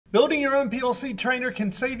Building your own PLC trainer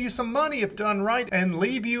can save you some money if done right and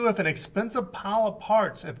leave you with an expensive pile of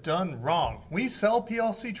parts if done wrong. We sell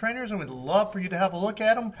PLC trainers and we'd love for you to have a look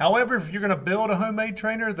at them. However, if you're going to build a homemade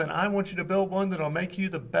trainer, then I want you to build one that'll make you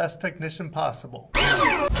the best technician possible.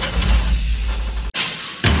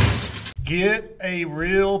 Get a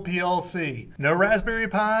real PLC. No Raspberry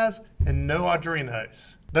Pis and no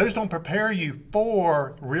Arduinos. Those don't prepare you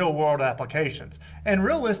for real-world applications. And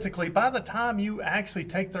realistically, by the time you actually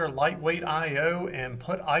take their lightweight I/O and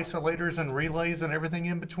put isolators and relays and everything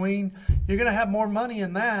in between, you're going to have more money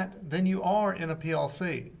in that than you are in a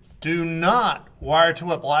PLC. Do not wire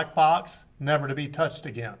to a black box, never to be touched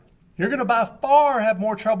again. You're going to by far have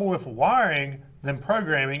more trouble with wiring than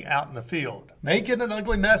programming out in the field. Make it an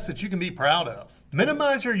ugly mess that you can be proud of.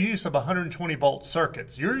 Minimize your use of 120 volt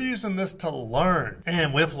circuits. You're using this to learn.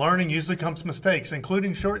 And with learning usually comes mistakes,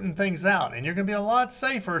 including shorting things out. And you're going to be a lot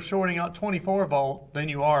safer shorting out 24 volt than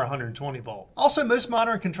you are 120 volt. Also, most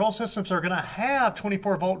modern control systems are going to have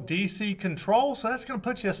 24 volt DC control, so that's going to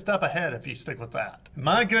put you a step ahead if you stick with that.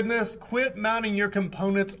 My goodness, quit mounting your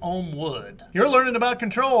components on wood. You're learning about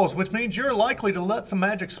controls, which means you're likely to let some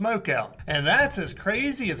magic smoke out. And that's as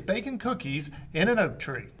crazy as baking cookies in an oak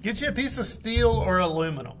tree. Get you a piece of steel or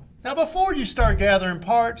aluminum. Now before you start gathering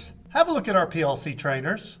parts, have a look at our PLC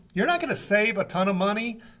trainers. You're not going to save a ton of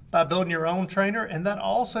money by building your own trainer, and that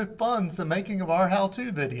also funds the making of our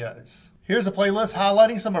how-to videos. Here's a playlist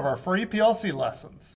highlighting some of our free PLC lessons.